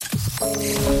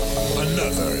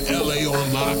Another LA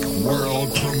on Lock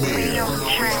world premiere.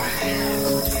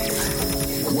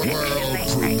 World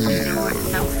premiere.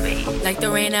 Like the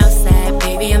rain outside,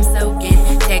 baby, I'm soaking.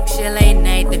 Text you late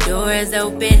night, the door is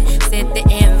open. Sent the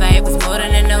invite, was more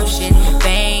than an ocean.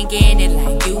 Banging it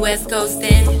like US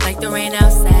coasting. Like the rain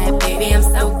outside, baby, I'm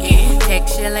soaking.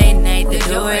 Text you late night, the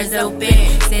door is open.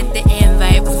 Sent the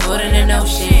invite, was more than an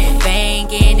ocean.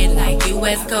 Banging it like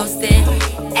US coasting.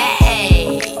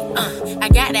 Hey, I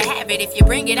gotta have it. If you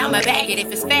bring it, I'ma bag it.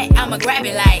 If it's fat, I'ma grab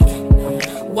it like.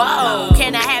 Whoa,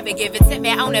 can I have it? Give it to me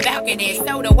on the balcony.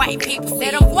 So the white people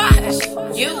sit and watch.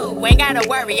 You ain't gotta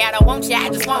worry, I don't want you, I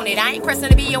just want it. I ain't pressing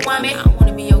to be your woman, I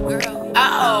wanna be your girl.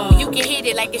 Uh-oh, you can hit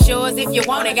it like it's yours if you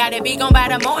want it. Gotta be gone by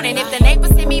the morning. If the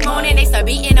neighbors see me moaning, they start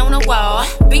beating on the wall.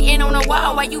 Beating on the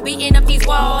wall while you beating up these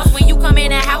walls. When you come in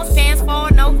the house, pants for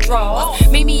no drawers.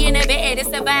 Meet me in the bed, it's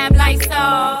a vibe like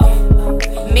so.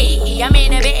 Me, I'm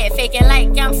in the bed, faking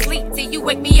like I'm asleep till you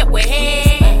wake me up with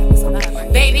head.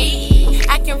 Baby,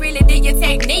 I can really dig your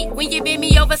technique when you bend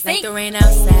me over sink. Like the rain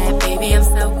outside, baby, I'm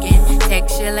soaking.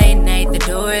 Text you late night, the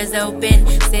door is open.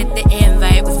 Sent the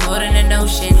invite, was more than an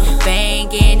ocean.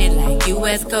 Banging it like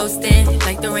US coasting.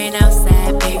 Like the rain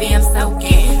outside, baby, I'm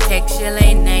soaking. Text you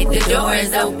late night, the door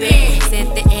is open.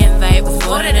 Sent the invite, was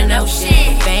more than an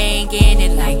ocean. Banging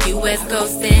it like US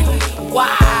coasting.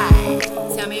 Why?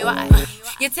 Tell me why.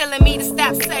 You're telling me to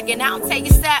stop sucking, I don't tell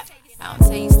you stop. I don't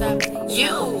tell you stop.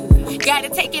 You gotta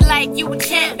take it like you a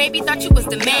champ. Baby, thought you was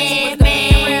the man.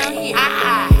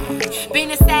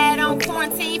 Been inside on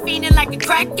quarantine, feeling like a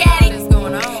crack addict. What's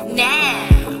going on? Now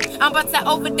I'm about to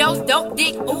overdose, dope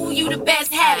dick. Ooh, you the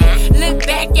best, have it. Look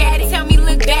back at it, tell me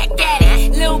look back at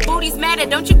it. Little booties matter,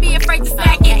 don't you be afraid to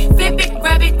smack it. Flip it,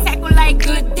 rub it, tackle like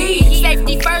good deeds.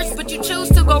 Safety first, but you choose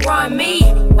to go run me.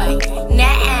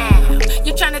 Now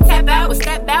you tryna tap out or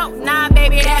step out? Nah,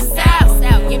 baby, that's out.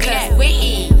 Give me that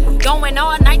weed. Going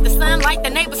all night, the sun like the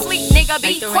neighbor sleep. Nigga,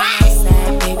 be quiet.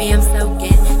 Outside, baby, I'm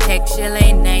soaking. Text you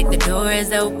late night, the door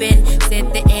is open.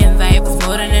 Sent the invite, was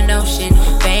more than an ocean.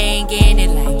 Banging it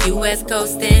like US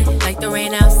coasting. Like the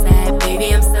rain outside,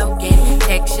 baby, I'm soaking.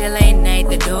 Text you late night,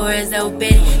 the door is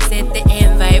open. Sent the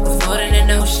invite, was more than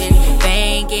an ocean.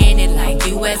 Banging it like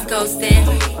US coasting.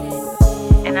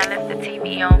 And I left the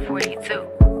TV on for you too.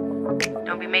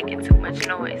 Don't be making too much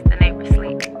noise, the neighbors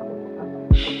sleep.